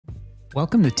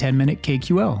Welcome to 10-Minute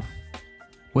KQL.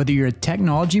 Whether you're a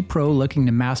technology pro looking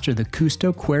to master the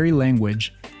Kusto Query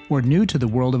Language or new to the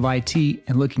world of IT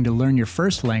and looking to learn your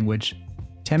first language,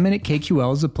 10-Minute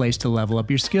KQL is a place to level up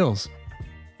your skills.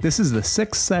 This is the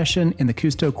 6th session in the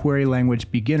Kusto Query Language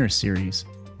Beginner Series.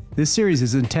 This series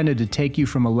is intended to take you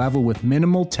from a level with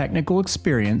minimal technical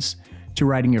experience to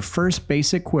writing your first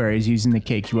basic queries using the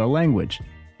KQL language.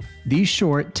 These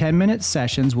short 10-minute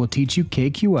sessions will teach you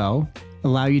KQL,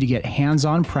 allow you to get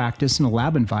hands-on practice in a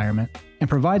lab environment, and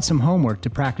provide some homework to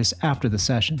practice after the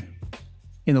session.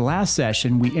 In the last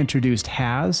session, we introduced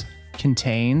has,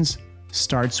 contains,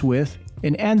 starts with,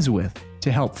 and ends with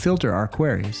to help filter our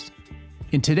queries.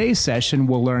 In today's session,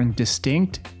 we'll learn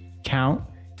distinct, count,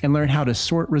 and learn how to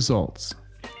sort results.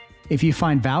 If you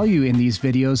find value in these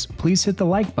videos, please hit the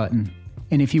like button.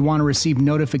 And if you want to receive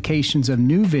notifications of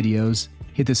new videos,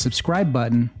 hit the subscribe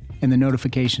button and the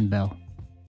notification bell.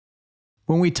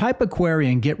 When we type a query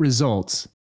and get results,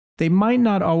 they might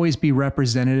not always be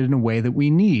represented in a way that we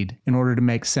need in order to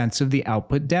make sense of the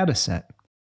output dataset.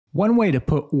 One way to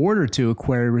put order to a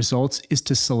query results is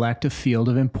to select a field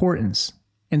of importance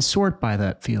and sort by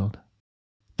that field.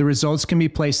 The results can be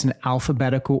placed in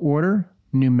alphabetical order,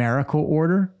 numerical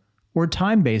order, or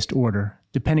time-based order,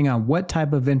 depending on what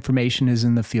type of information is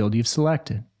in the field you've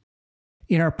selected.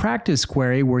 In our practice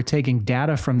query, we're taking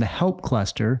data from the help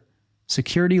cluster,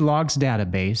 security logs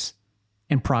database,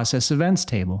 and process events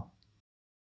table.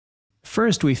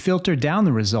 First, we filter down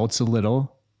the results a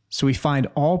little, so we find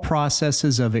all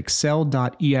processes of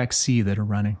excel.exe that are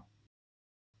running.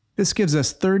 This gives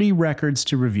us 30 records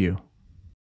to review.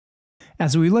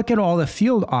 As we look at all the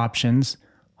field options,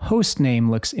 host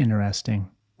name looks interesting,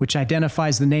 which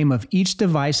identifies the name of each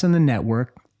device in the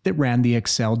network that ran the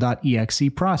excel.exe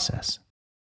process.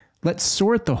 Let's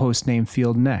sort the hostname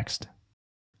field next.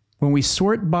 When we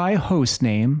sort by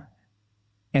hostname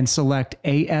and select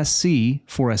ASC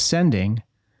for ascending,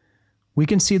 we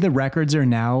can see the records are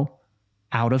now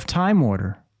out of time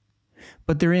order,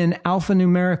 but they're in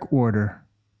alphanumeric order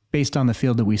based on the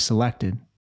field that we selected.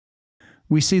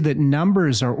 We see that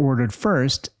numbers are ordered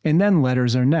first and then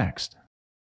letters are next.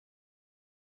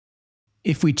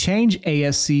 If we change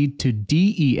ASC to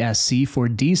DESC for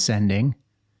descending,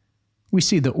 we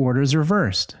see the order is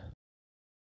reversed.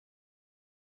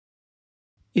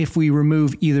 If we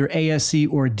remove either ASC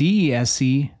or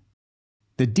DESC,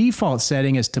 the default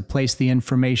setting is to place the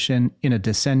information in a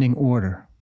descending order.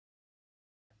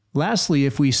 Lastly,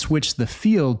 if we switch the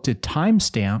field to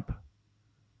timestamp,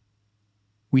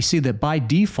 we see that by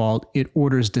default it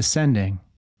orders descending,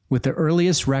 with the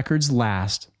earliest records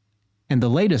last and the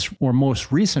latest or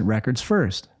most recent records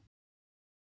first.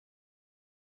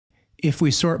 If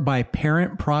we sort by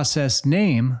parent process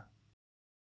name,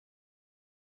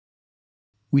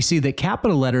 we see that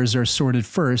capital letters are sorted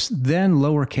first, then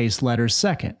lowercase letters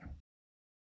second.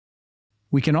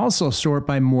 We can also sort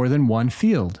by more than one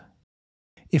field.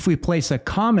 If we place a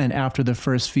comment after the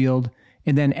first field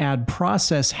and then add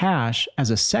process hash as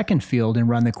a second field and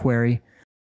run the query,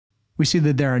 we see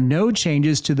that there are no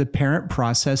changes to the parent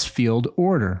process field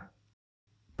order.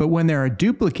 But when there are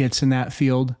duplicates in that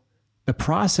field, the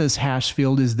process hash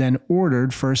field is then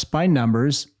ordered first by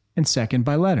numbers and second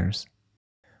by letters.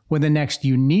 When the next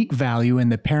unique value in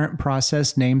the parent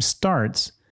process name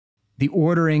starts, the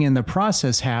ordering in the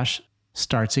process hash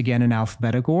starts again in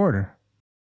alphabetical order.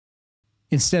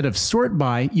 Instead of sort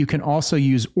by, you can also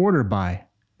use order by.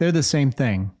 They're the same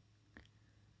thing.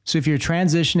 So if you're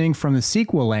transitioning from the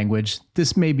SQL language,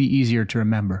 this may be easier to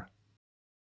remember.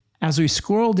 As we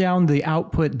scroll down the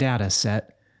output data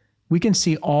set, we can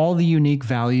see all the unique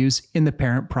values in the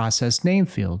parent process name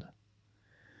field.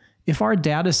 If our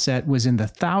data set was in the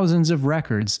thousands of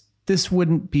records, this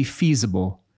wouldn't be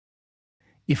feasible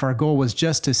if our goal was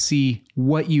just to see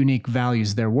what unique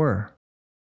values there were.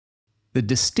 The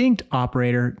distinct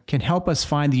operator can help us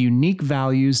find the unique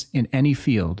values in any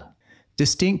field.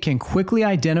 Distinct can quickly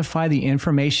identify the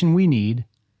information we need,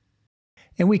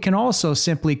 and we can also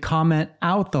simply comment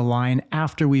out the line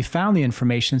after we found the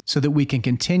information so that we can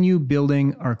continue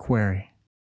building our query.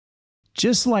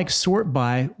 Just like sort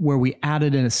by, where we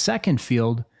added in a second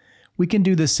field, we can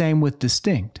do the same with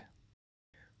distinct.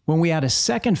 When we add a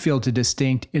second field to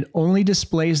distinct, it only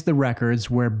displays the records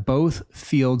where both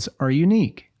fields are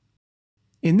unique.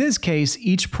 In this case,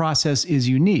 each process is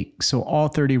unique, so all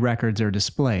 30 records are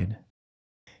displayed.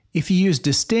 If you use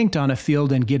distinct on a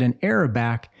field and get an error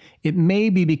back, it may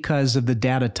be because of the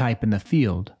data type in the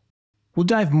field. We'll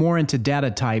dive more into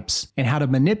data types and how to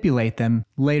manipulate them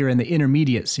later in the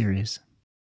intermediate series.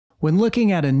 When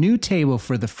looking at a new table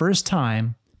for the first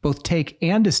time, Both take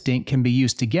and distinct can be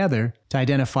used together to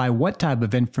identify what type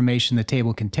of information the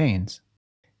table contains.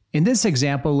 In this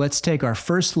example, let's take our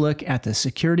first look at the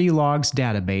security logs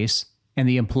database and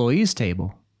the employees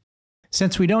table.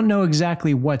 Since we don't know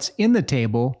exactly what's in the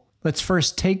table, let's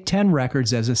first take 10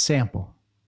 records as a sample.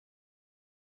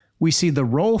 We see the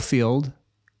role field,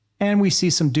 and we see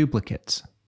some duplicates.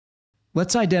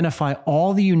 Let's identify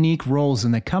all the unique roles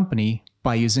in the company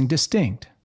by using distinct.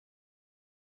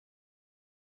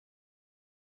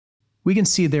 We can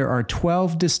see there are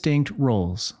 12 distinct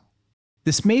roles.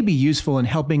 This may be useful in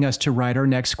helping us to write our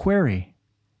next query.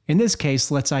 In this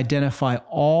case, let's identify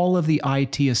all of the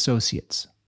IT associates.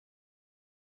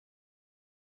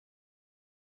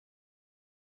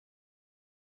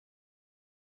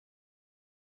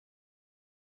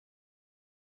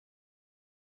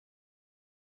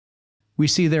 We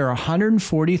see there are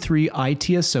 143 IT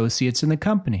associates in the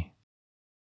company.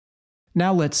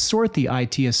 Now let's sort the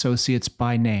IT associates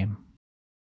by name.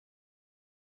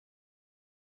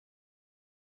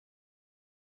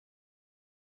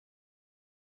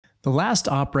 The last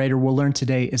operator we'll learn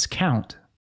today is count.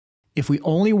 If we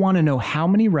only want to know how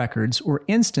many records or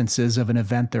instances of an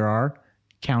event there are,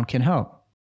 count can help.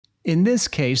 In this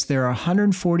case, there are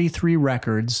 143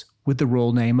 records with the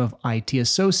role name of IT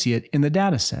associate in the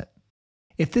dataset.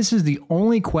 If this is the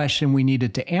only question we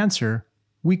needed to answer,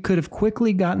 we could have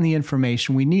quickly gotten the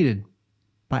information we needed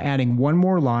by adding one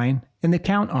more line in the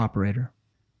count operator.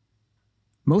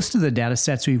 Most of the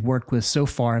datasets we've worked with so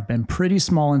far have been pretty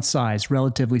small in size,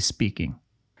 relatively speaking.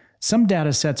 Some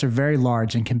datasets are very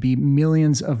large and can be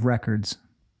millions of records.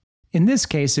 In this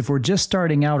case, if we're just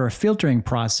starting out our filtering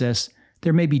process,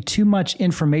 there may be too much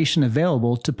information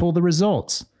available to pull the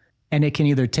results, and it can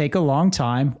either take a long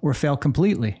time or fail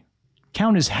completely.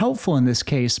 Count is helpful in this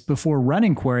case before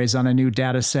running queries on a new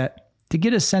dataset to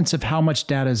get a sense of how much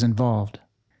data is involved.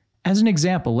 As an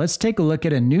example, let's take a look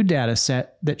at a new dataset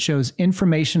that shows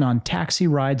information on taxi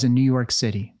rides in New York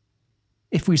City.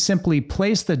 If we simply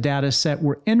place the dataset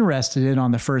we're interested in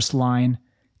on the first line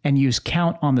and use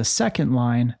count on the second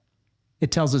line,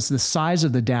 it tells us the size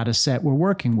of the dataset we're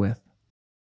working with.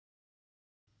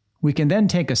 We can then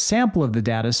take a sample of the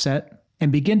dataset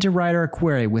and begin to write our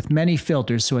query with many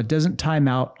filters so it doesn't time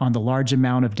out on the large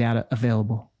amount of data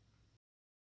available.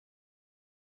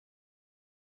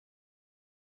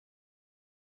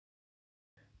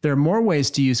 There are more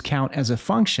ways to use count as a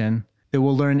function that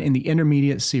we'll learn in the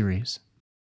intermediate series.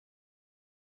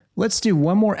 Let's do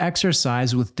one more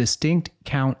exercise with distinct,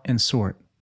 count, and sort.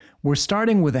 We're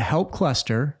starting with a help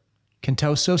cluster,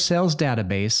 Kusto sales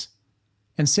database,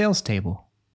 and sales table.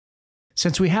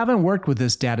 Since we haven't worked with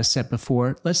this dataset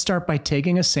before, let's start by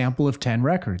taking a sample of 10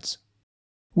 records.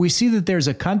 We see that there's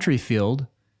a country field,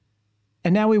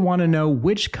 and now we want to know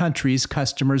which countries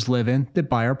customers live in that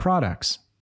buy our products.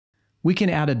 We can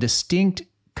add a distinct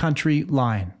country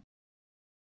line.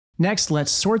 Next,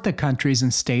 let's sort the countries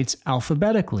and states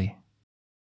alphabetically.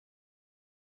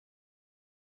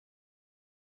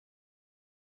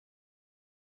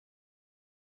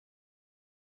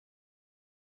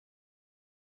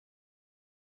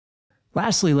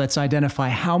 Lastly, let's identify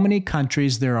how many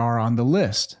countries there are on the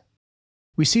list.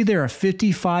 We see there are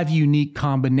 55 unique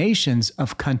combinations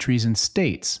of countries and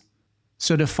states.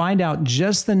 So to find out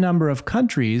just the number of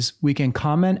countries, we can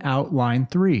comment out line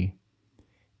 3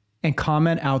 and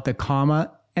comment out the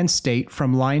comma and state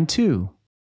from line 2.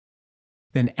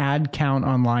 Then add count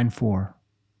on line 4.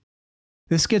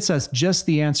 This gets us just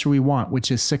the answer we want,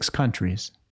 which is 6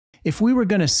 countries. If we were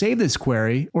going to save this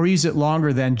query or use it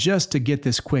longer than just to get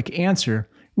this quick answer,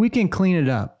 we can clean it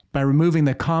up by removing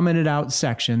the commented out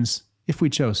sections if we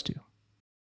chose to.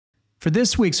 For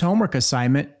this week's homework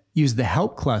assignment, use the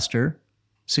help cluster,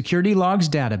 security logs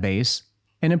database,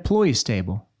 and employees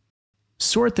table.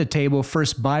 Sort the table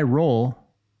first by role,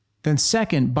 then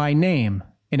second by name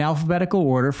in alphabetical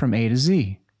order from A to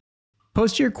Z.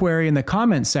 Post your query in the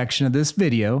comment section of this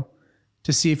video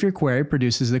to see if your query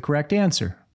produces the correct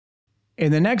answer.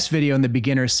 In the next video in the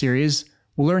beginner series,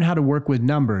 we'll learn how to work with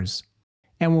numbers,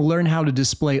 and we'll learn how to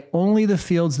display only the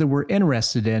fields that we're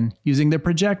interested in using the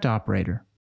project operator.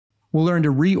 We'll learn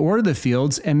to reorder the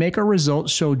fields and make our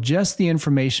results show just the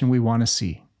information we want to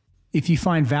see. If you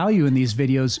find value in these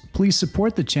videos, please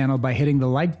support the channel by hitting the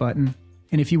like button,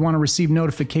 and if you want to receive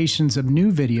notifications of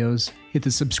new videos, hit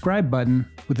the subscribe button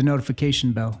with the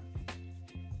notification bell.